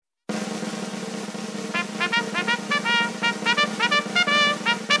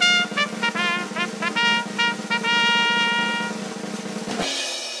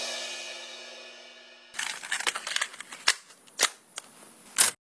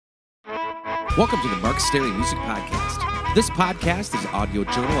Welcome to the Mark Stary Music Podcast. This podcast is an audio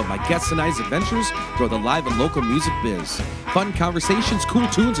journal of my guests and I's adventures through the live and local music biz. Fun conversations, cool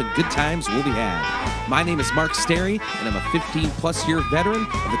tunes, and good times will be had. My name is Mark Stary, and I'm a 15-plus year veteran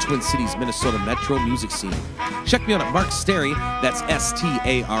of the Twin Cities, Minnesota metro music scene. Check me out at Mark Stary, that's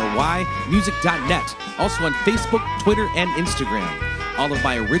S-T-A-R-Y, music.net. Also on Facebook, Twitter, and Instagram. All of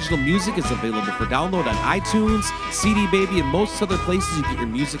my original music is available for download on iTunes, CD Baby, and most other places you get your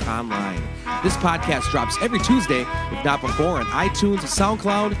music online. This podcast drops every Tuesday, if not before, on iTunes,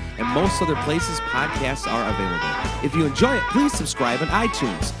 SoundCloud, and most other places podcasts are available. If you enjoy it, please subscribe on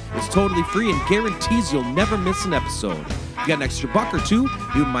iTunes. It's totally free and guarantees you'll never miss an episode. If you got an extra buck or two,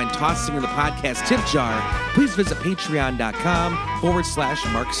 if you wouldn't mind tossing in the podcast tip jar, please visit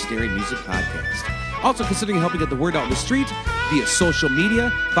patreon.com/Mark Stary Music Podcast. Also considering helping get the word out in the street via social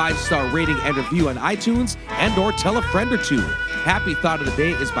media, 5-star rating and review on iTunes, and or tell a friend or two. Happy Thought of the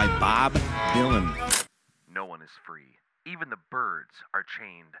Day is by Bob Dylan. No one is free. Even the birds are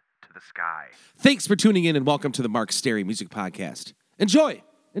chained to the sky. Thanks for tuning in and welcome to the Mark Stary Music Podcast. Enjoy!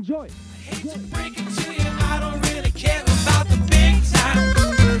 Enjoy! I hate to break it to you, I don't really care about the big time.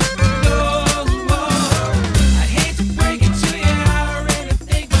 No more. I hate to break it to you, I don't really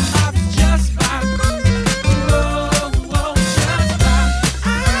think my life is just fine. Whoa, just fine.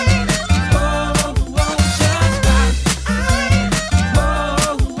 Whoa, just fine.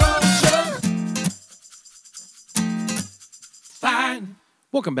 Just fine.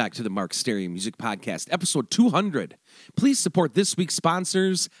 Welcome back to the Mark Stary Music Podcast, episode 200. Please support this week's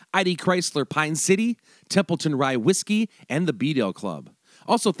sponsors, ID Chrysler Pine City, Templeton Rye Whiskey, and the Beedale Club.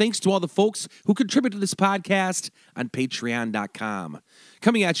 Also, thanks to all the folks who contribute to this podcast on patreon.com.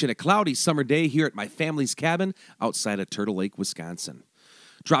 Coming at you on a cloudy summer day here at my family's cabin outside of Turtle Lake, Wisconsin.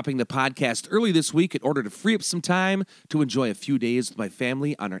 Dropping the podcast early this week in order to free up some time to enjoy a few days with my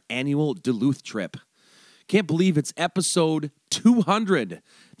family on our annual Duluth trip. Can't believe it's episode 200.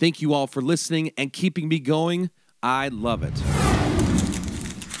 Thank you all for listening and keeping me going. I love it.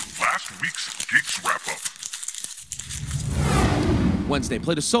 Last week's Geeks Wrap-Up. Wednesday,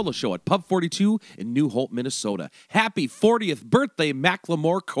 played a solo show at Pub 42 in New Hope, Minnesota. Happy 40th birthday,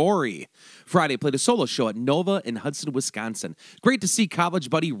 Macklemore Corey. Friday, played a solo show at Nova in Hudson, Wisconsin. Great to see college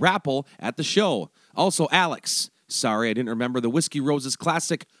buddy Rappel at the show. Also, Alex. Sorry, I didn't remember the Whiskey Roses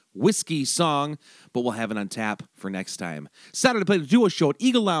classic Whiskey song, but we'll have it on tap for next time. Saturday, played a duo show at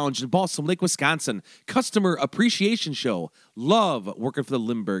Eagle Lounge in Balsam Lake, Wisconsin. Customer appreciation show. Love working for the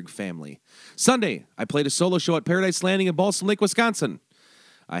Lindbergh family. Sunday, I played a solo show at Paradise Landing in Balsam Lake, Wisconsin.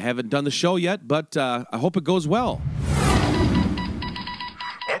 I haven't done the show yet, but I hope it goes well.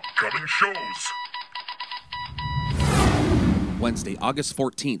 Upcoming shows. Wednesday, August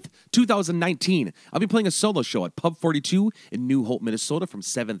 14th, 2019. I'll be playing a solo show at Pub 42 in New Hope, Minnesota from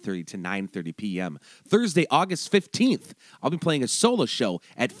 7:30 to 9:30 p.m. Thursday, August 15th, I'll be playing a solo show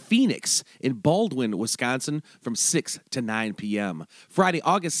at Phoenix in Baldwin, Wisconsin from 6 to 9 p.m. Friday,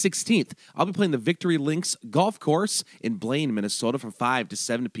 August 16th, I'll be playing the Victory Links Golf Course in Blaine, Minnesota from 5 to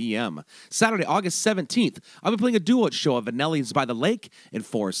 7 p.m. Saturday, August 17th, I'll be playing a duo show at Vanelli's by the Lake in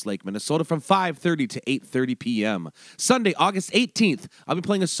Forest Lake, Minnesota from 5:30 to 8:30 p.m. Sunday, August 18th, I'll be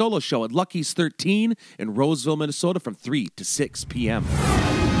playing a solo show at Lucky's 13 in Roseville, Minnesota from 3 to 6 p.m.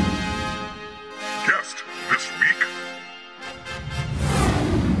 Guest this week.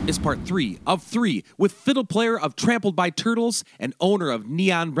 Is part 3 of 3 with fiddle player of Trampled by Turtles and owner of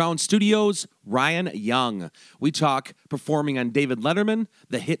Neon Brown Studios, Ryan Young. We talk performing on David Letterman,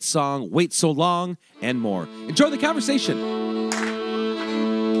 the hit song Wait So Long, and more. Enjoy the conversation.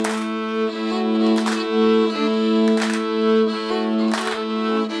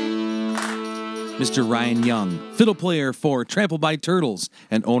 Mr. Ryan Young, fiddle player for Trampled by Turtles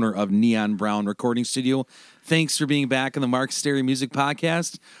and owner of Neon Brown Recording Studio. Thanks for being back on the Mark Stary Music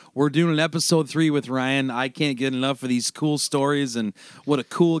Podcast. We're doing an episode 3 with Ryan. I can't get enough of these cool stories and what a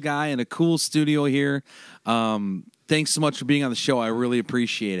cool guy and a cool studio here. Thanks so much for being on the show. I really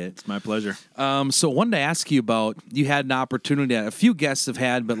appreciate it. It's my pleasure. So I wanted to ask you about, you had an opportunity, a few guests have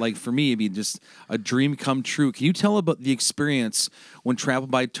had, but like for me, it'd be just a dream come true. Can you tell about the experience when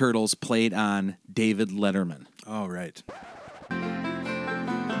Trampled by Turtles played on David Letterman? All right.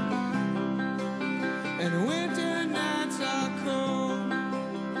 And winter nights are cold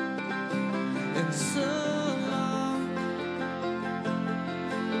and so long.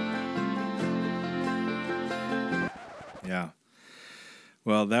 Yeah.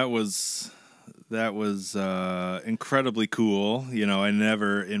 Well, that was incredibly cool. You know, I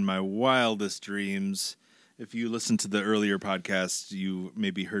never in my wildest dreams if you listen to the earlier podcast, you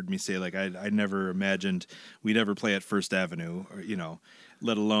maybe heard me say, like, I never imagined we'd ever play at First Avenue, or, you know,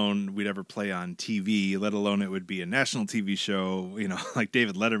 let alone we'd ever play on TV, let alone it would be a national TV show, you know, like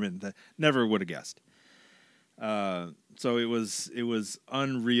David Letterman. That never would have guessed. So it was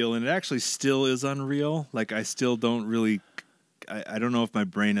unreal, and it actually still is unreal. Like, I still don't really, I don't know if my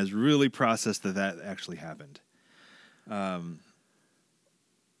brain has really processed that actually happened.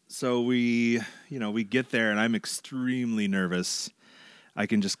 So we get there, and I'm extremely nervous. I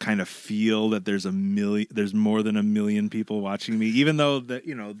can just kind of feel that there's more than 1 million people watching me, even though that,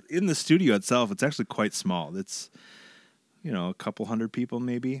 you know, in the studio itself, it's actually quite small. It's, you know, a couple hundred people,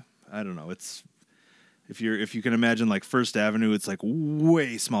 maybe. I don't know. It's, if you can imagine, like, First Avenue, it's like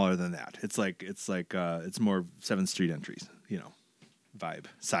way smaller than that. It's more 7th Street entries, you know, vibe,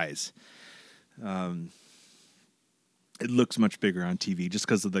 size. It looks much bigger on TV just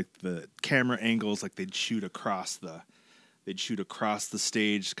because of the camera angles. Like, they'd shoot across the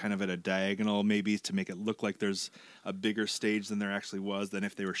stage, kind of at a diagonal, maybe, to make it look like there's a bigger stage than there actually was, than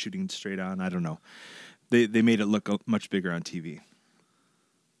if they were shooting straight on. I don't know. They made it look much bigger on TV.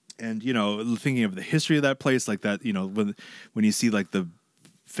 And, you know, thinking of the history of that place, like that, you know, when you see, like, the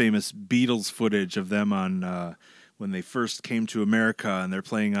famous Beatles footage of them on when they first came to America and they're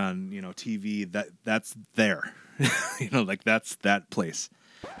playing on, you know, TV, that's there. You know, like, that's that place.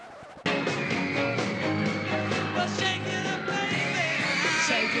 Well, shake it up, baby.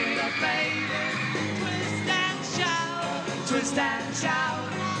 Shake it up, baby. Twist and shout. Twist and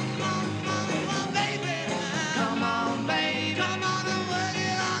shout. Come on, baby. Come on, baby. Come on and work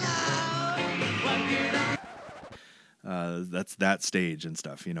it on out. Work it on. That's that stage and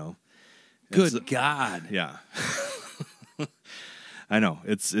stuff, you know. Good God. Yeah. I know.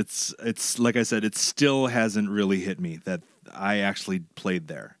 It's like I said, it still hasn't really hit me that I actually played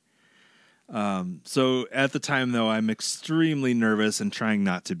there. So at the time, though, I'm extremely nervous and trying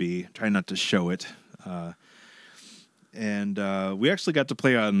not to show it. And we actually got to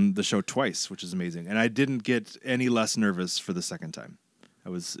play on the show twice, which is amazing. And I didn't get any less nervous for the second time. I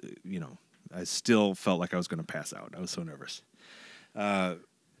was, you know, I still felt like I was going to pass out. I was so nervous.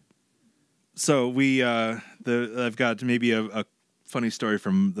 So I've got maybe a funny story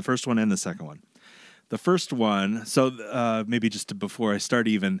from the first one and the second one. The first one, so maybe just before I start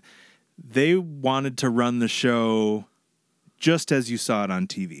even, they wanted to run the show just as you saw it on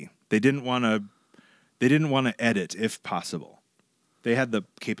TV. They didn't want to edit if possible. They had the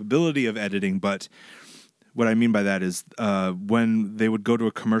capability of editing, but what I mean by that is when they would go to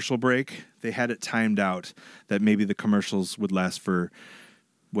a commercial break, they had it timed out that maybe the commercials would last for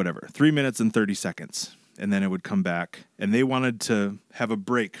 3 minutes and 30 seconds. And then it would come back. And they wanted to have a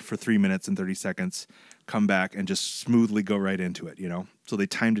break for 3 minutes and 30 seconds, come back, and just smoothly go right into it, you know? So they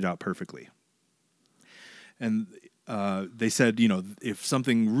timed it out perfectly. And they said, you know, if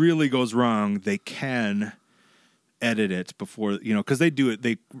something really goes wrong, they can edit it before, you know, because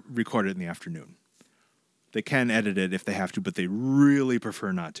they record it in the afternoon. They can edit it if they have to, but they really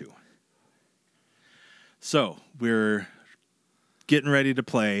prefer not to. So we're getting ready to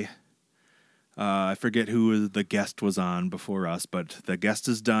play. I forget who the guest was on before us, but the guest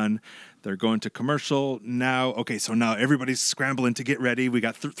is done. They're going to commercial now. Okay, so now everybody's scrambling to get ready. We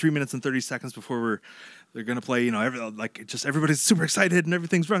got 3 minutes and 30 seconds before they're going to play. You know, everybody's super excited and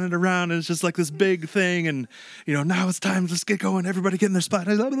everything's running around and it's just like this big thing. And, you know, now it's time. Let's get going. Everybody get in their spot.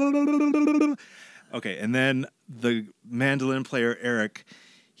 Okay, and then the mandolin player, Eric,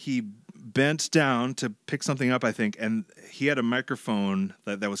 he bent down to pick something up, I think, and he had a microphone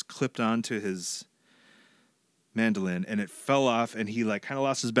that was clipped onto his mandolin, and it fell off, and he like kind of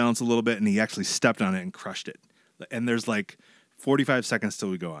lost his balance a little bit, and he actually stepped on it and crushed it. And there's like 45 seconds till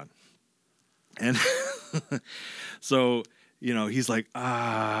we go on. And so, you know, he's like,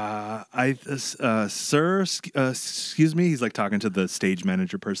 sir, excuse me. He's like talking to the stage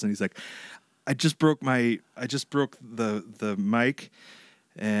manager person. He's like, I just broke the mic.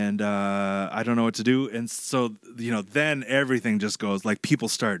 And I don't know what to do. And so, you know, then everything just goes, like, people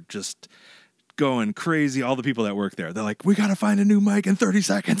start just going crazy. All the people that work there, they're like, we got to find a new mic in 30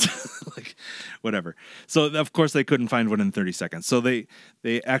 seconds. Like, whatever. So, of course, they couldn't find one in 30 seconds. So they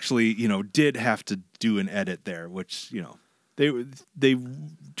actually, you know, did have to do an edit there, which, you know, they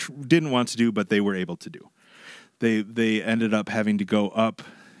didn't want to do, but they were able to do. They ended up having to go up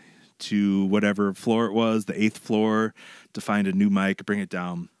to whatever floor it was, the 8th floor, to find a new mic, bring it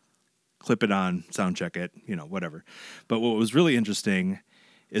down, clip it on, sound check it, you know, whatever. But what was really interesting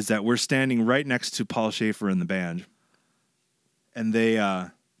is that we're standing right next to Paul Schaefer and the band, and they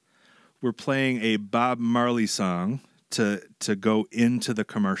were playing a Bob Marley song to go into the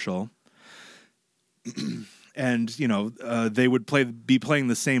commercial. And they would be playing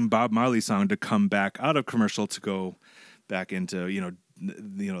the same Bob Marley song to come back out of commercial to go back into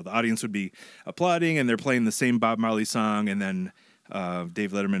the audience would be applauding and they're playing the same Bob Marley song, and then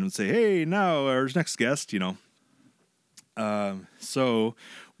Dave Letterman would say, "Hey, now our next guest," So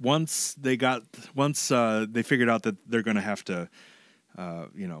once they figured out that they're going to have to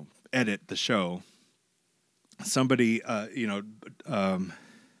edit the show, somebody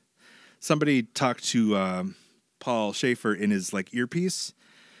talked to Paul Schaefer in his earpiece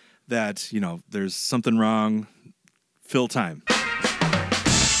that there's something wrong, fill time.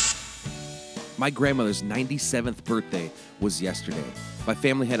 My grandmother's 97th birthday was yesterday. My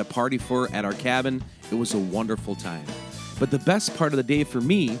family had a party for her at our cabin. It was a wonderful time. But the best part of the day for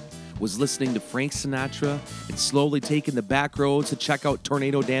me was listening to Frank Sinatra and slowly taking the back roads to check out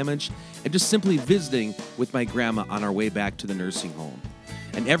tornado damage and just simply visiting with my grandma on our way back to the nursing home.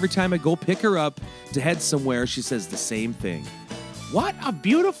 And every time I go pick her up to head somewhere, she says the same thing. "What a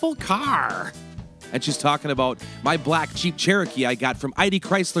beautiful car." And she's talking about my black Jeep Cherokee I got from ID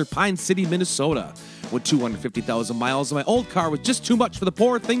Chrysler, Pine City, Minnesota. With 250,000 miles, and my old car was just too much for the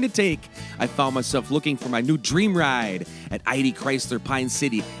poor thing to take. I found myself looking for my new dream ride at ID Chrysler, Pine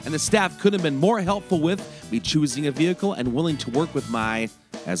City, and the staff couldn't have been more helpful with me choosing a vehicle and willing to work with my,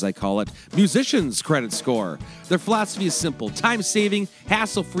 as I call it, musician's credit score. Their philosophy is simple: time-saving,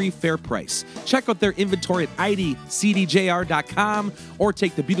 hassle-free, fair price. Check out their inventory at idcdjr.com or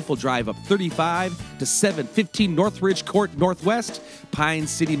take the beautiful drive up 35 to 715 Northridge Court Northwest, Pine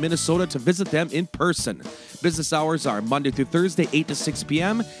City, Minnesota to visit them in person. Business hours are Monday through Thursday, 8 to 6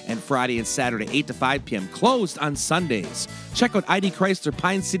 p.m., and Friday and Saturday, 8 to 5 p.m., closed on Sundays. Check out ID Chrysler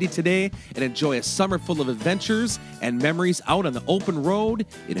Pine City today and enjoy a summer full of adventures and memories out on the open road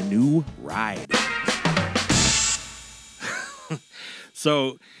in a new ride.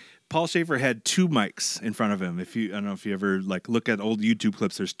 So Paul Schaefer had two mics in front of him. I don't know if you ever look at old YouTube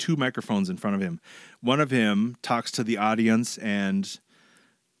clips, there's two microphones in front of him. One of him talks to the audience and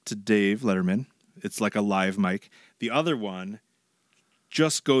to Dave Letterman. It's like a live mic. The other one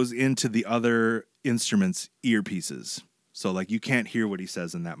just goes into the other instruments' earpieces. So you can't hear what he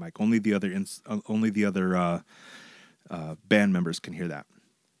says in that mic. Only the other band members can hear that.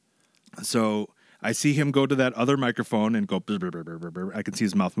 So I see him go to that other microphone and go, brr, brr, brr, brr, brr. I can see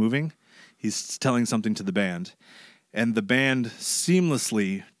his mouth moving. He's telling something to the band. And the band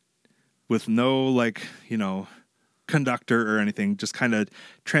seamlessly, with no conductor or anything, just kind of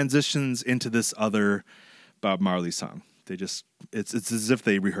transitions into this other Bob Marley song. It's as if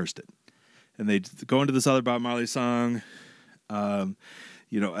they rehearsed it. And they go into this other Bob Marley song,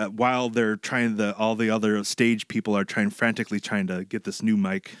 while they're all the other stage people are frantically trying to get this new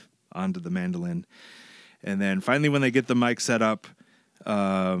mic onto the mandolin. And then finally, when they get the mic set up,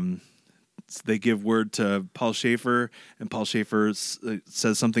 they give word to Paul Schaefer, and Paul Schaefer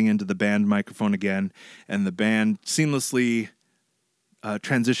says something into the band microphone again, and the band seamlessly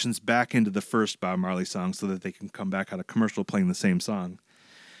transitions back into the first Bob Marley song so that they can come back out of commercial playing the same song.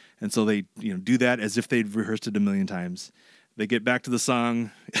 And so they do that as if they'd rehearsed it a million times. They get back to the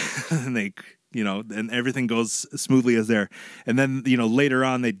song, and they and everything goes smoothly as there. And then, later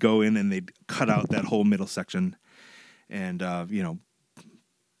on they'd go in and they'd cut out that whole middle section and,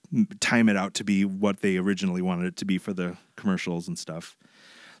 time it out to be what they originally wanted it to be for the commercials and stuff.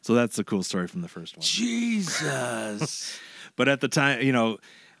 So that's a cool story from the first one. Jesus. But at the time,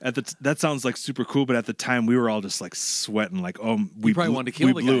 that sounds super cool, but at the time we were all just sweating, we probably wanted to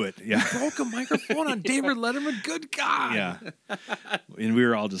kill the guy. blew it. Yeah. You broke a microphone on David Letterman. Good God. Yeah. And we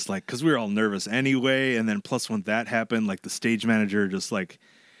were all just because we were all nervous anyway. And then plus when that happened, the stage manager just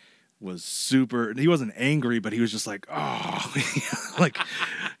was super, he wasn't angry, but he was just oh,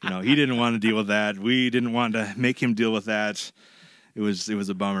 he didn't want to deal with that. We didn't want to make him deal with that. It was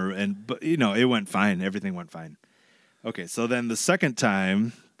a bummer. But it went fine. Everything went fine. Okay. So then the second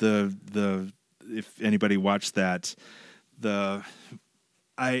time, if anybody watched that,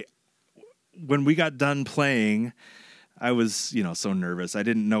 when we got done playing, I was, so nervous. I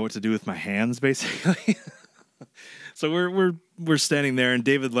didn't know what to do with my hands, basically. So we're standing there, and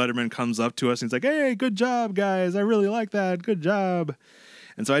David Letterman comes up to us, and he's like, "Hey, good job, guys. I really like that. Good job."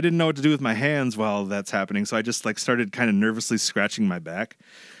 And so I didn't know what to do with my hands while that's happening. So I just started kind of nervously scratching my back.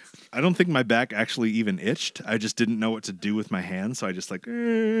 I don't think my back actually even itched. I just didn't know what to do with my hands. So I just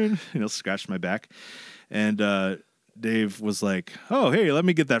scratched my back. And Dave was like, "Oh, hey, let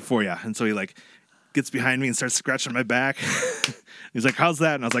me get that for you." And so he gets behind me and starts scratching my back. He's like, "How's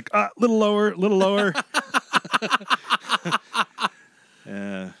that?" And I was like, little lower, little lower."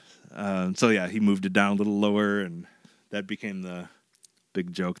 So yeah, he moved it down a little lower, and that became the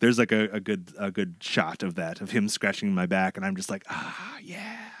big joke. There's like a good shot of that, of him scratching my back, and I'm just like,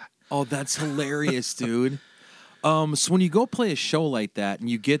 yeah. Oh, that's hilarious, dude. So when you go play a show like that and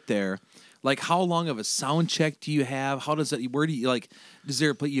you get there, like how long of a sound check do you have? How does that? Where do you like? Does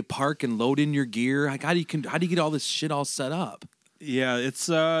there you park and load in your gear? Like how do you get all this shit all set up? Yeah, it's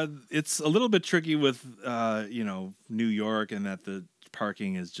a little bit tricky with New York, and that the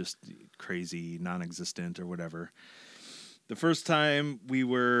parking is just crazy, non-existent or whatever. The first time we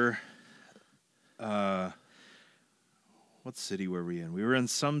were, what city were we in? We were in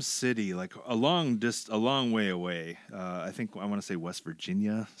some city, like a long way away. I want to say West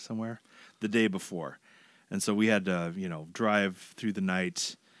Virginia somewhere. The day before, and so we had to drive through the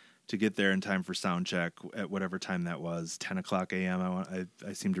night to get there in time for sound check at whatever time that was, 10 o'clock a.m.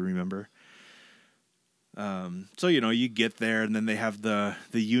 I seem to remember. So you get there, and then they have the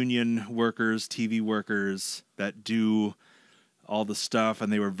union workers, TV workers that do all the stuff,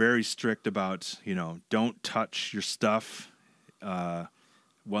 and they were very strict about don't touch your stuff.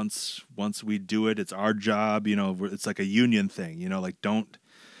 Once we do it, it's our job. It's like a union thing. Like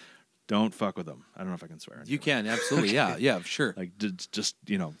don't fuck with them. I don't know if I can swear. You can, absolutely. Yeah, sure. Like just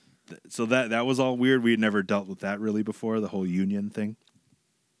so that was all weird. We had never dealt with that really before, the whole union thing.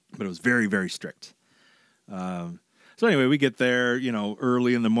 But it was very, very strict. So anyway, we get there,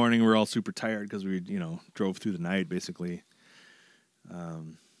 early in the morning. We're all super tired because we, drove through the night basically.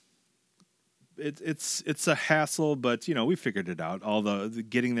 It's a hassle, but we figured it out. All the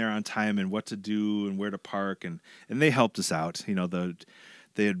getting there on time and what to do and where to park, and they helped us out.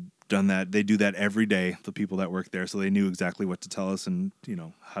 They had done that. They do that every day, the people that work there, so they knew exactly what to tell us and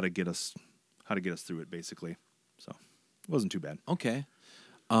how to get us through it basically. So it wasn't too bad. Okay.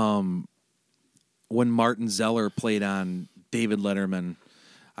 When Martin Zeller played on David Letterman,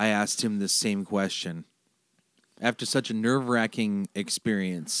 I asked him this same question. After such a nerve-wracking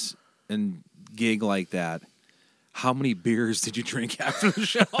experience and gig like that, how many beers did you drink after the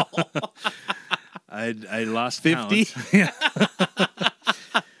show? I lost 50. count. Yeah.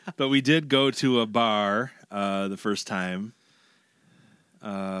 But we did go to a bar the first time.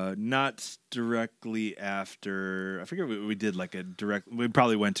 Not directly after. I forget we did like a direct. We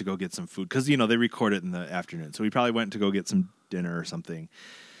probably went to go get some food because they record it in the afternoon, so we probably went to go get some dinner or something.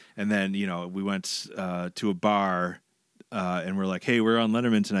 And then we went to a bar, and we're like, "Hey, we're on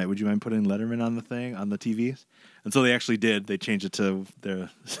Letterman tonight. Would you mind putting Letterman on the thing on the TV?" And so they actually did. They changed it to the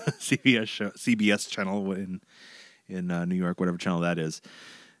CBS channel in New York, whatever channel that is.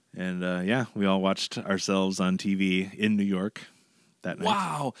 And we all watched ourselves on TV in New York that night.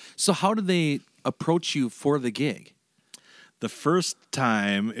 Wow. So how did they approach you for the gig? The first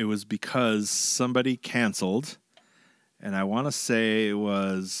time it was because somebody canceled, and I want to say it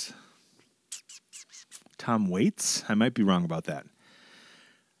was Tom Waits. I might be wrong about that.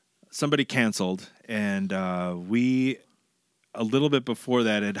 Somebody canceled, and we, a little bit before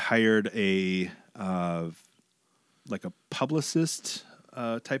that, had hired a publicist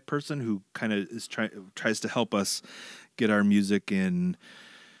type person who kind of tries to help us get our music in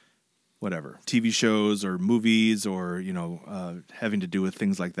whatever TV shows or movies or having to do with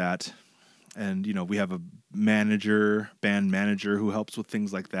things like that. And we have a band manager who helps with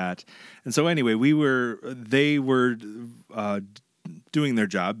things like that. And so anyway, they were doing their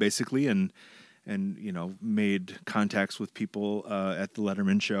job basically, and made contacts with people at the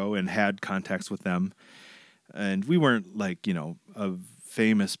Letterman show and had contacts with them. And we weren't like a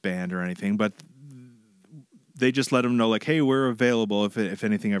famous band or anything, but they just let them know like, hey, we're available if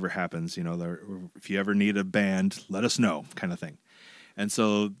anything ever happens. If you ever need a band, let us know, kind of thing. And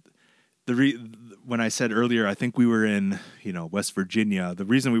so when I said earlier, I think we were in West Virginia. The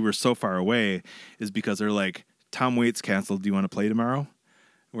reason we were so far away is because they're like, Tom Waits canceled. Do you want to play tomorrow? And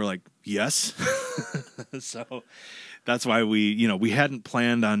we're like, yes. So that's why we hadn't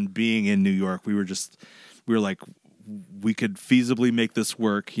planned on being in New York. We were like, we could feasibly make this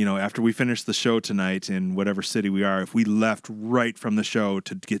work. After we finish the show tonight in whatever city we are, if we left right from the show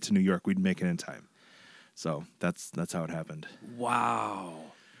to get to New York, we'd make it in time. So that's how it happened. Wow.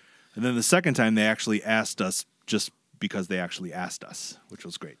 And then the second time they actually asked us just because they actually asked us, which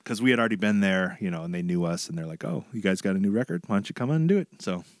was great because we had already been there, and they knew us, and they're like, "Oh, you guys got a new record? Why don't you come on and do it?"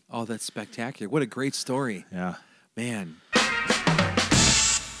 So, oh, that's spectacular! What a great story. Yeah, man.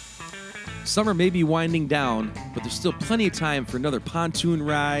 Summer may be winding down, but there's still plenty of time for another pontoon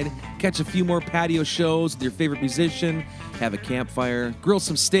ride, catch a few more patio shows with your favorite musician, have a campfire, grill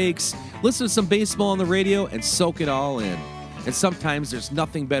some steaks, listen to some baseball on the radio, and soak it all in. And sometimes there's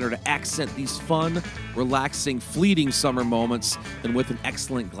nothing better to accent these fun, relaxing, fleeting summer moments than with an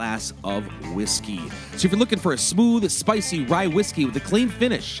excellent glass of whiskey. So if you're looking for a smooth, spicy rye whiskey with a clean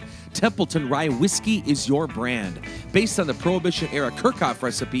finish, Templeton Rye Whiskey is your brand. Based on the Prohibition-era Kirchhoff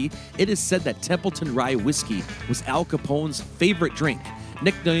recipe, it is said that Templeton Rye Whiskey was Al Capone's favorite drink,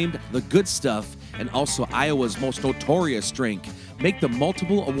 nicknamed the Good Stuff, and also Iowa's most notorious drink. Make the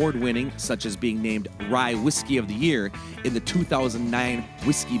multiple award-winning, such as being named Rye Whiskey of the Year in the 2009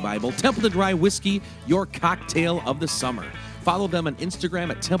 Whiskey Bible, Templeton Rye Whiskey, your cocktail of the summer. Follow them on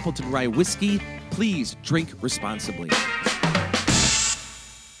Instagram at Templeton Rye Whiskey. Please drink responsibly.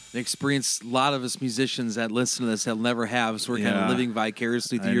 The experience a lot of us musicians that listen to this have never have, so we're kind of living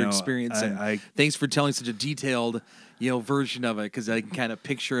vicariously through your experience. And thanks for telling such a detailed, version of it, because I can kind of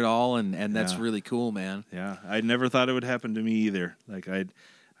picture it all, and that's really cool, man. Yeah, I never thought it would happen to me either. Like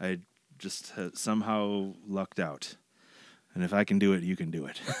I just somehow lucked out. And if I can do it, you can do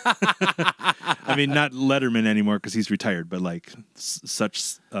it. I mean, not Letterman anymore because he's retired, but like such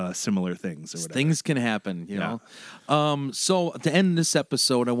similar things or whatever. Things can happen, you know. So to end this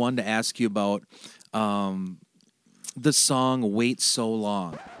episode, I wanted to ask you about the song "Wait So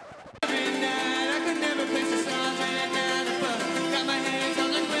Long."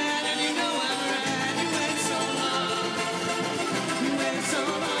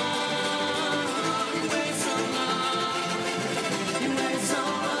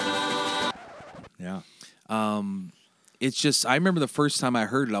 It's just, I remember the first time I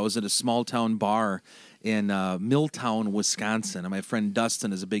heard it, I was at a small town bar in Milltown, Wisconsin, and my friend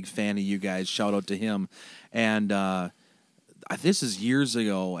Dustin is a big fan of you guys. Shout out to him. And this is years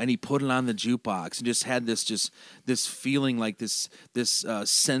ago, and he put it on the jukebox and just had this feeling like this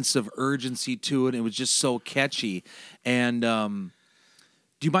sense of urgency to it. It was just so catchy. And do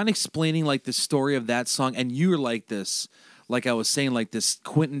you mind explaining like the story of that song? And you were like this, like I was saying, like this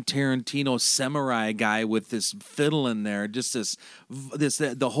Quentin Tarantino samurai guy with this fiddle in there, just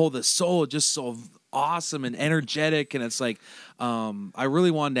the soul just so awesome and energetic. And it's like, I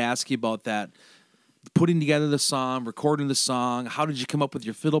really wanted to ask you about that, putting together the song, recording the song. How did you come up with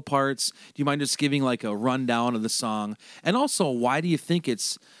your fiddle parts? Do you mind just giving like a rundown of the song? And also, why do you think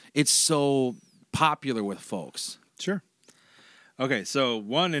it's so popular with folks? Sure. Okay, so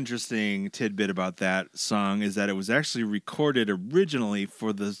one interesting tidbit about that song is that it was actually recorded originally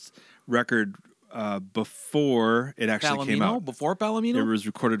for this record before it actually came out. Before Palomino? It was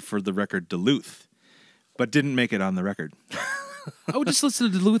recorded for the record Duluth, but didn't make it on the record. I would just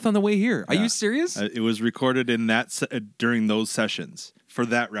listen to Duluth on the way here. Are you serious? It was recorded in that during those sessions for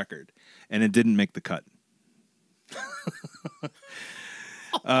that record, and it didn't make the cut.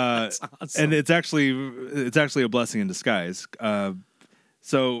 That's awesome. And it's actually a blessing in disguise.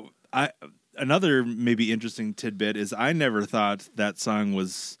 So another maybe interesting tidbit is I never thought that song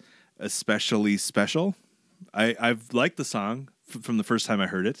was especially special. I've liked the song from the first time I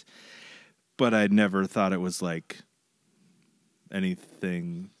heard it, but I never thought it was like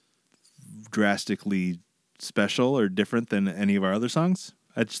anything drastically special or different than any of our other songs.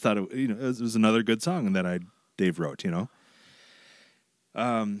 I just thought it was another good song that Dave wrote,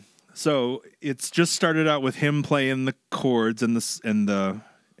 So it's just started out with him playing the chords and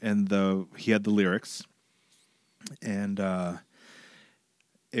he had the lyrics, and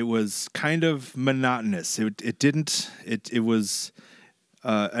it was kind of monotonous. It was,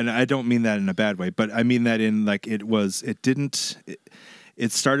 and I don't mean that in a bad way, but I mean that in like it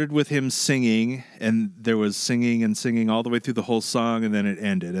started with him singing, and there was singing and singing all the way through the whole song, and then it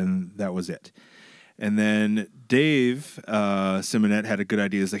ended, and that was it. And then Dave Simonet had a good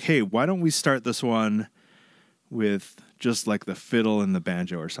idea. He's like, hey, why don't we start this one with just like the fiddle and the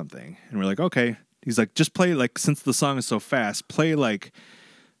banjo or something? And we're like, okay. He's like, just play like, since the song is so fast, play like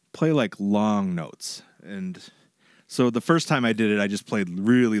long notes. And so the first time I did it, I just played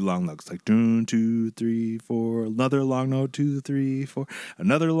really long notes, like 1, 2, 3, 4, another long note, 2, 3, 4,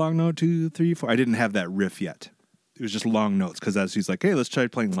 another long note, 2, 3, 4. I didn't have that riff yet. It was just long notes because as he's like, hey, let's try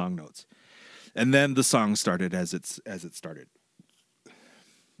playing long notes. And then the song started as it started.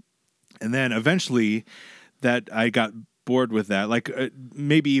 And then eventually that I got bored with that. Like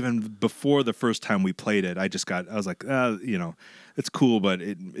maybe even before the first time we played it, I was like, it's cool, but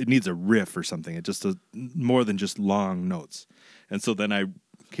it needs a riff or something. It just more than just long notes. And so then I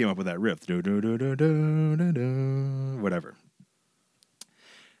came up with that riff, whatever.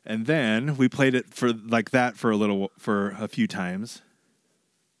 And then we played it for a few times.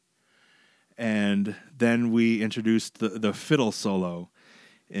 And then we introduced the fiddle solo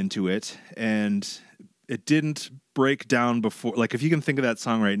into it, and it didn't break down before. Like if you can think of that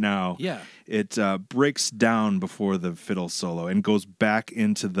song right now, Yeah. it breaks down before the fiddle solo and goes back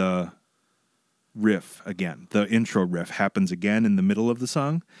into the riff again. The intro riff happens again in the middle of the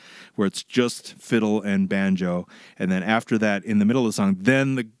song, where it's just fiddle and banjo, and then after that, in the middle of the song,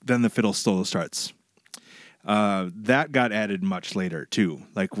 then the fiddle solo starts. That got added much later too,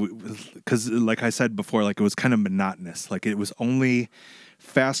 like because like I said before, like it was kind of monotonous. Like it was only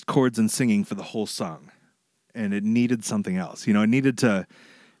fast chords and singing for the whole song, and it needed something else. You know, it needed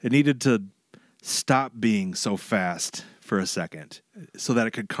to stop being so fast for a second, so that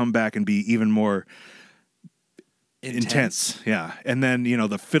it could come back and be even more intense. Yeah. And then, you know,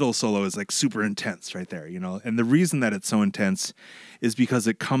 the fiddle solo is like super intense right there, you know. And the reason that it's so intense is because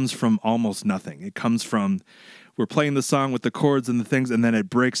it comes from almost nothing. It comes from, we're playing the song with the chords and the things, and then it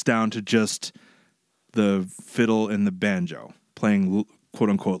breaks down to just the fiddle and the banjo playing quote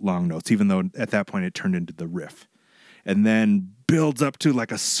unquote long notes, even though at that point it turned into the riff. And then builds up to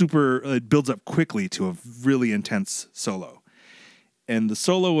like it builds up quickly to a really intense solo. And the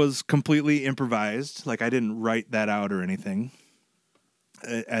solo was completely improvised. Like I didn't write that out or anything.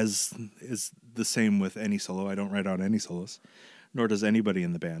 As is the same with any solo. I don't write out any solos, nor does anybody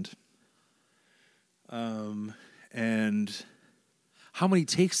in the band. And How many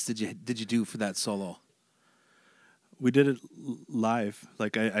takes did you do for that solo? we did it live.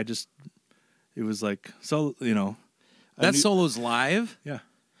 Like I just, it was like, so, you know. That solo's live? Yeah.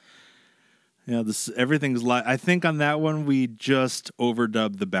 Yeah, everything's live. I think on that one we just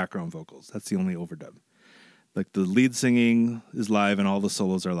overdubbed the background vocals. That's the only overdub. Like the lead singing is live and all the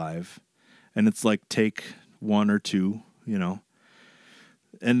solos are live. And it's like take 1 or 2, you know.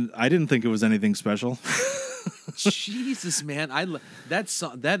 And I didn't think it was anything special. Jesus, man. That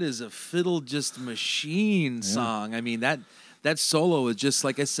song, that is a fiddle just machine song. I mean, that solo is just,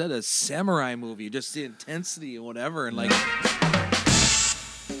 like I said, a samurai movie, just the intensity and whatever. And like,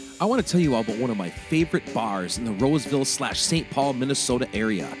 I want to tell you all about one of my favorite bars in the Roseville/St. Paul, Minnesota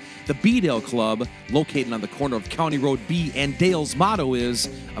area. The B-Dale Club, located on the corner of County Road B and Dale's motto is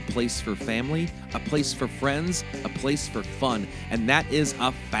a place for family, a place for friends, a place for fun. And that is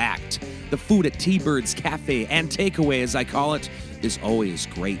a fact. The food at T-Bird's Cafe and Takeaway, as I call it, is always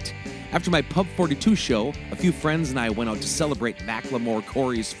great. After my Pub 42 show, a few friends and I went out to celebrate Macklemore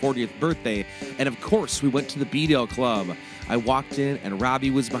Corey's 40th birthday, and of course we went to the B-Dale Club. I walked in and Robbie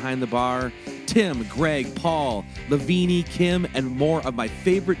was behind the bar. Tim, Greg, Paul, Lavini, Kim, and more of my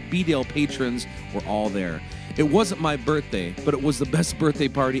favorite B-Dale patrons were all there. It wasn't my birthday, but it was the best birthday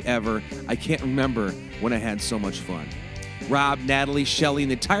party ever. I can't remember when I had so much fun. Rob, Natalie, Shelley,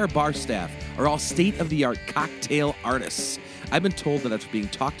 and the entire bar staff are all state-of-the-art cocktail artists. I've been told that after being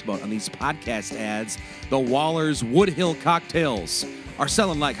talked about on these podcast ads, the Waller's Woodhill cocktails are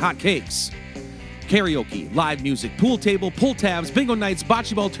selling like hotcakes. Karaoke, live music, pool table, pull tabs, bingo nights,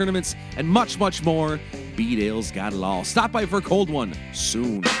 bocce ball tournaments, and much, much more. B-Dale's got it all. Stop by for a cold one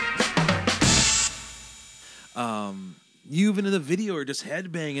soon. You even in the video are just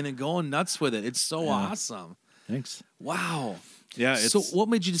headbanging and going nuts with it. It's so awesome. Thanks. Wow. Yeah. So what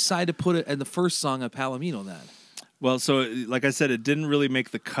made you decide to put it in the first song of Palomino then? Well, so like I said, it didn't really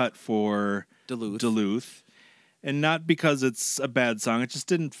make the cut for Duluth. And not because it's a bad song. It just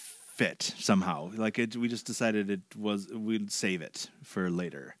didn't fit somehow. Like we just decided we'd save it for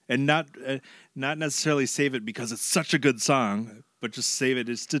later. And not necessarily save it because it's such a good song, but just save it.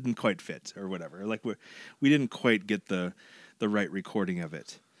 It just didn't quite fit or whatever. Like we didn't quite get the right recording of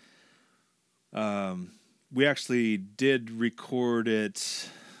it. We actually did record it,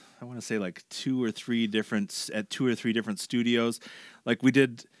 I want to say like 2 or 3 different studios. Like we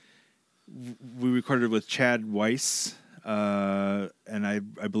recorded it with Chad Weiss, and I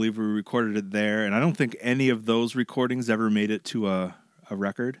believe we recorded it there. And I don't think any of those recordings ever made it to a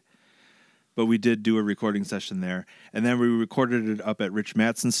record, but we did do a recording session there. And then we recorded it up at Rich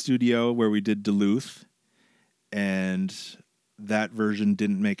Matson's studio where we did Duluth, and that version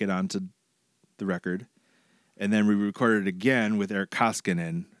didn't make it onto the record. And then we recorded it again with Eric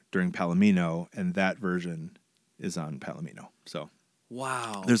Koskinen during Palomino, and that version is on Palomino. So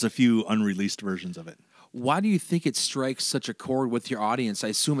Wow. there's a few unreleased versions of it. Why do you think it strikes such a chord with your audience? I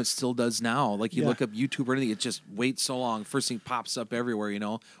assume it still does now. Like you look up YouTube or anything, it just waits so long. First thing pops up everywhere, you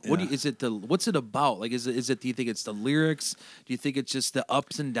know. What's it about? Like is it do you think it's the lyrics? Do you think it's just the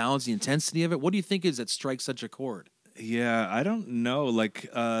ups and downs, the intensity of it? What do you think is that strikes such a chord? Yeah, I don't know. Like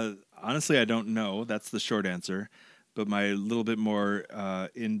honestly, I don't know. That's the short answer. But my little bit more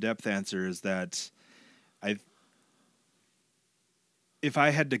in-depth answer is that if I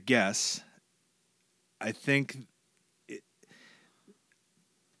had to guess, I think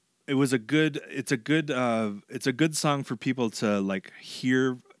it's a good song for people to like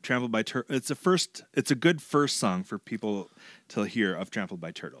hear Trampled by Turtles. It's a good first song for people to hear of Trampled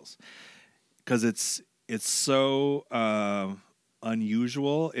by Turtles, because it's so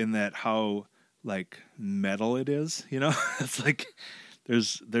unusual in that how like metal it is, you know. It's like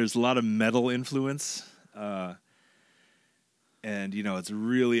there's a lot of metal influence, and you know it's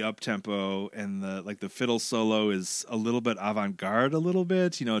really up tempo, and the fiddle solo is a little bit avant-garde, a little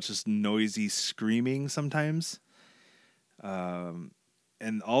bit, you know, it's just noisy screaming sometimes,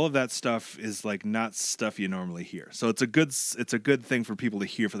 and all of that stuff is like not stuff you normally hear. So it's a good thing for people to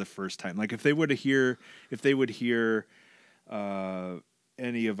hear for the first time. Like if they would hear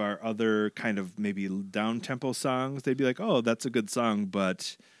any of our other kind of maybe down tempo songs, they'd be like, oh, that's a good song,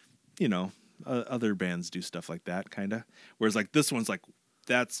 but you know, other bands do stuff like that kind of. Whereas like this one's like,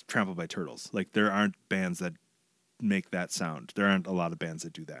 that's Trampled by Turtles. Like there aren't bands that make that sound. There aren't a lot of bands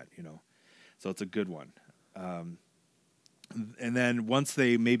that do that, you know. So it's a good one. And then once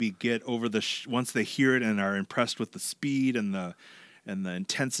they maybe get over once they hear it and are impressed with the speed and the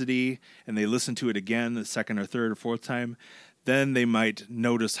intensity, and they listen to it again the second or third or fourth time, then they might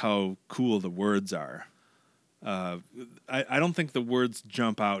notice how cool the words are. I don't think the words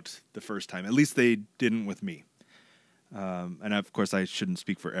jump out the first time. At least they didn't with me. And of course, I shouldn't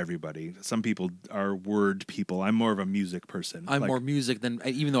speak for everybody. Some people are word people. I'm more of a music person. I'm more music than,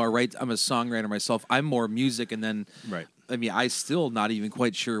 even though I'm a songwriter myself, I'm more music. And then, right. I mean, I still not even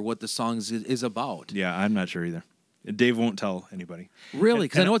quite sure what the song is about. Yeah, I'm not sure either. Dave won't tell anybody. Really?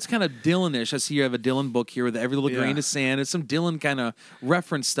 Because I know it's kind of Dylan-ish. I see you have a Dylan book here with every little grain of sand. There's some Dylan kind of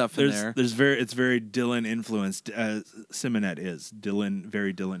reference stuff in there. It's very Dylan influenced. Simonette is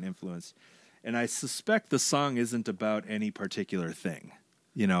very Dylan influenced. And I suspect the song isn't about any particular thing.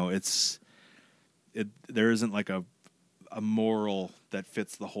 You know, there isn't like a moral that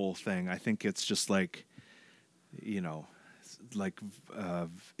fits the whole thing. I think it's just like, you know, like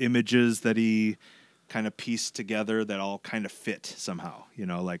images that he kind of pieced together that all kind of fit somehow, you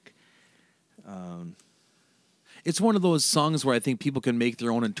know, like it's one of those songs where I think people can make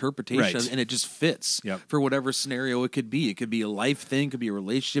their own interpretation, right. And it just fits Yep. for whatever scenario it could be. It could be a life thing, could be a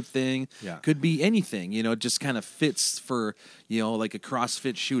relationship thing, could be anything, you know, it just kind of fits for, you know, like a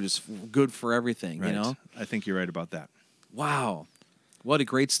CrossFit shoot is good for everything, right. You know? I think you're right about that. Wow. What a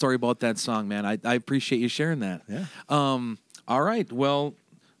great story about that song, man. I appreciate you sharing that. Yeah. All right. Well,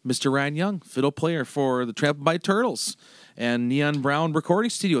 Mr. Ryan Young, fiddle player for the Trampled by Turtles and Neon Brown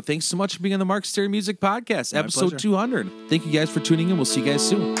Recording Studio. Thanks so much for being on the Mark Stary Music Podcast, episode pleasure. 200. Thank you guys for tuning in. We'll see you guys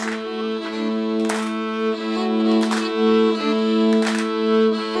soon.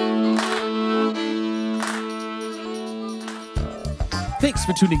 Thanks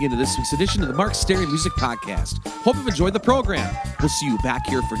for tuning in to this week's edition of the Mark Stary Music Podcast. Hope you've enjoyed the program. We'll see you back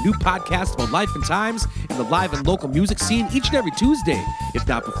here for new podcasts about life and times in the live and local music scene each and every Tuesday, if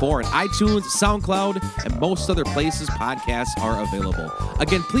not before, on iTunes, SoundCloud, and most other places podcasts are available.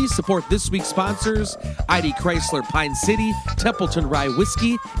 Again, please support this week's sponsors, ID Chrysler Pine City, Templeton Rye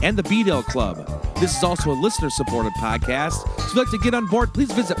Whiskey, and the Beadle Club. This is also a listener-supported podcast, so if you'd like to get on board,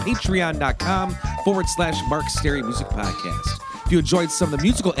 please visit patreon.com/Mark Stary Music Podcast. If you enjoyed some of the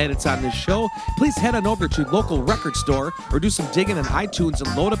musical edits on this show, please head on over to your local record store or do some digging on iTunes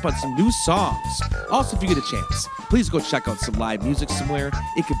and load up on some new songs. Also, if you get a chance, please go check out some live music somewhere.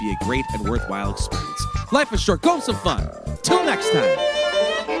 It could be a great and worthwhile experience. Life is short. Go have some fun. Till next time.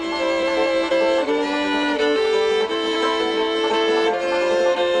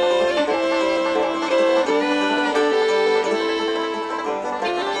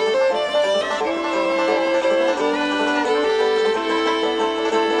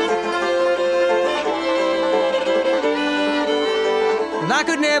 I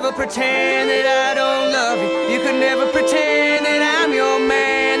could never pretend that I don't love you. You could never pretend that I'm your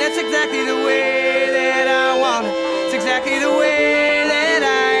man. That's exactly the way that I want it. It's exactly the way that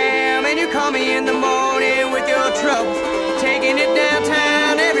I am. And you call me in the morning with your troubles, taking it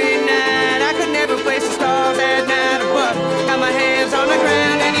downtown every night. I could never place the stars at night above. Got my hands on the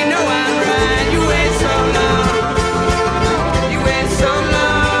ground and you know I'm right. You wait so long. You wait so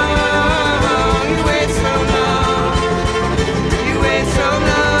long. You wait so long. You wait so long.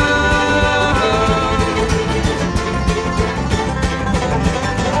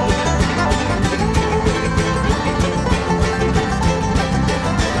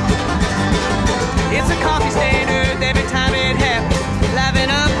 It's a coffee standard every time it happens. Live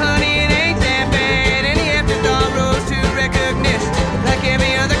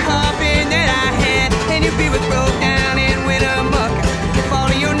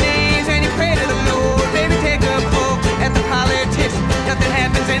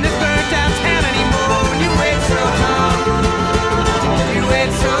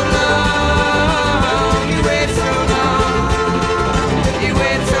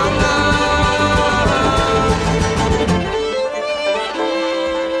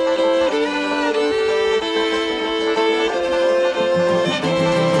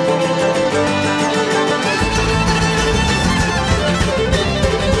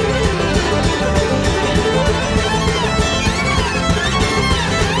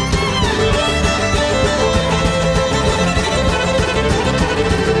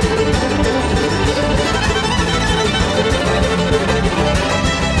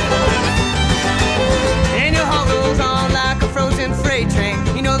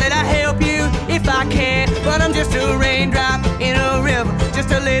thing. You know that I help you if I can, but I'm just a rain